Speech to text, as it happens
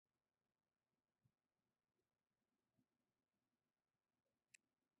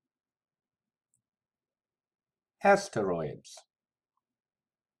Asteroids.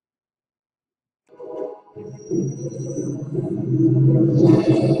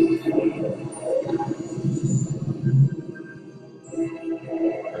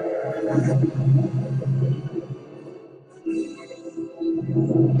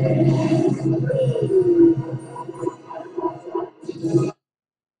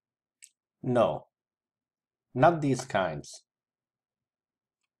 No, not these kinds.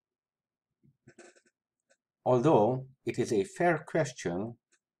 Although it is a fair question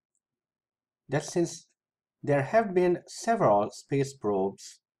that since there have been several space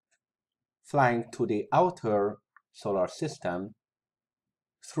probes flying to the outer solar system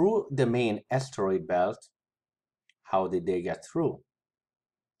through the main asteroid belt, how did they get through?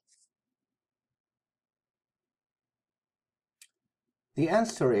 The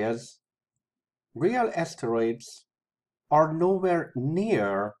answer is real asteroids are nowhere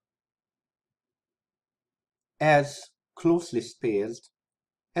near as closely spaced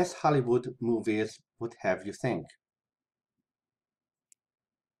as Hollywood movies would have you think.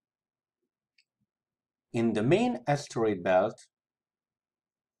 In the main asteroid belt,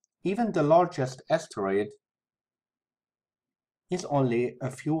 even the largest asteroid is only a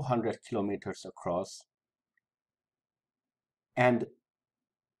few hundred kilometers across, and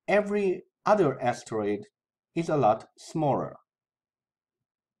every other asteroid is a lot smaller.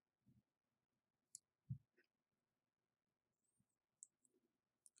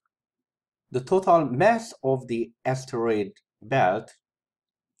 The total mass of the asteroid belt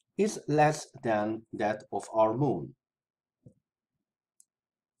is less than that of our moon.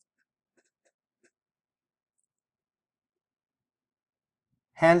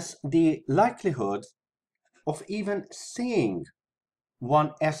 Hence, the likelihood of even seeing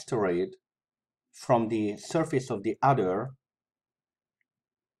one asteroid from the surface of the other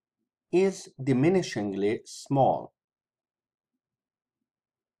is diminishingly small.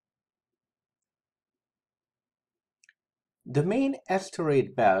 The main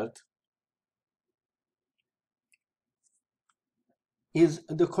asteroid belt is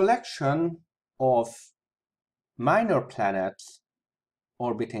the collection of minor planets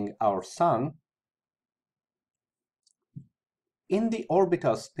orbiting our Sun in the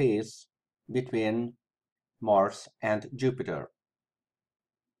orbital space between Mars and Jupiter.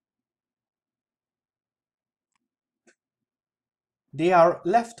 They are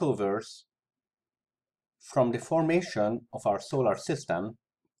leftovers from the formation of our solar system,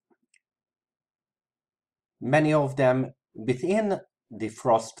 many of them within the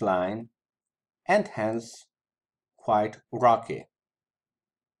frost line and hence quite rocky.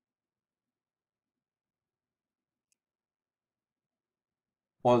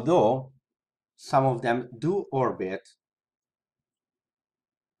 Although some of them do orbit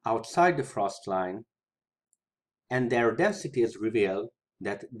outside the frost line, and their densities reveal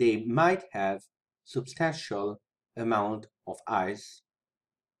that they might have substantial amount of ice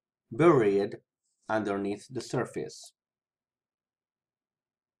buried underneath the surface.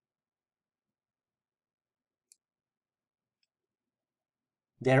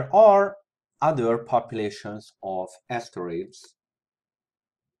 There are other populations of asteroids.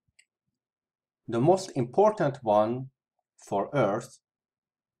 The most important one for Earth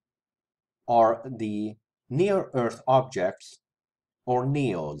are the near-Earth objects, or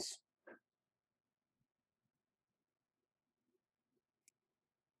NEOs.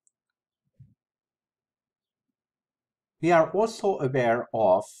 We are also aware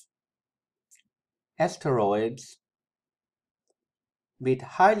of asteroids with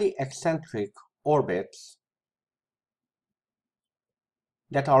highly eccentric orbits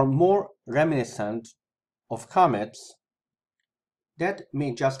that are more reminiscent of comets that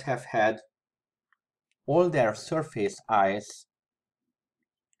may just have had all their surface ice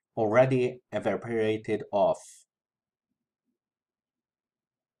already evaporated off.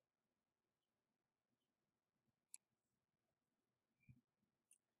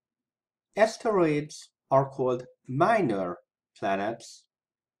 Asteroids are called minor planets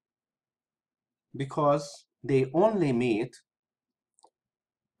because they only meet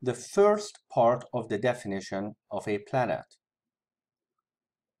the first part of the definition of a planet.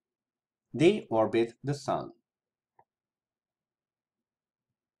 They orbit the Sun.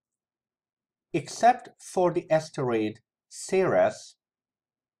 Except for the asteroid Ceres,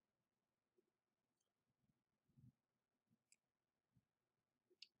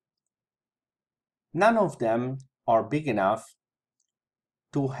 none of them are big enough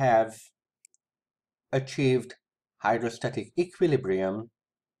to have achieved hydrostatic equilibrium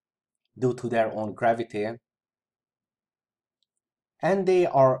due to their own gravity, and they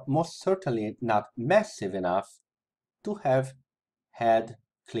are most certainly not massive enough to have had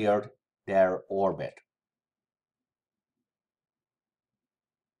cleared their orbit.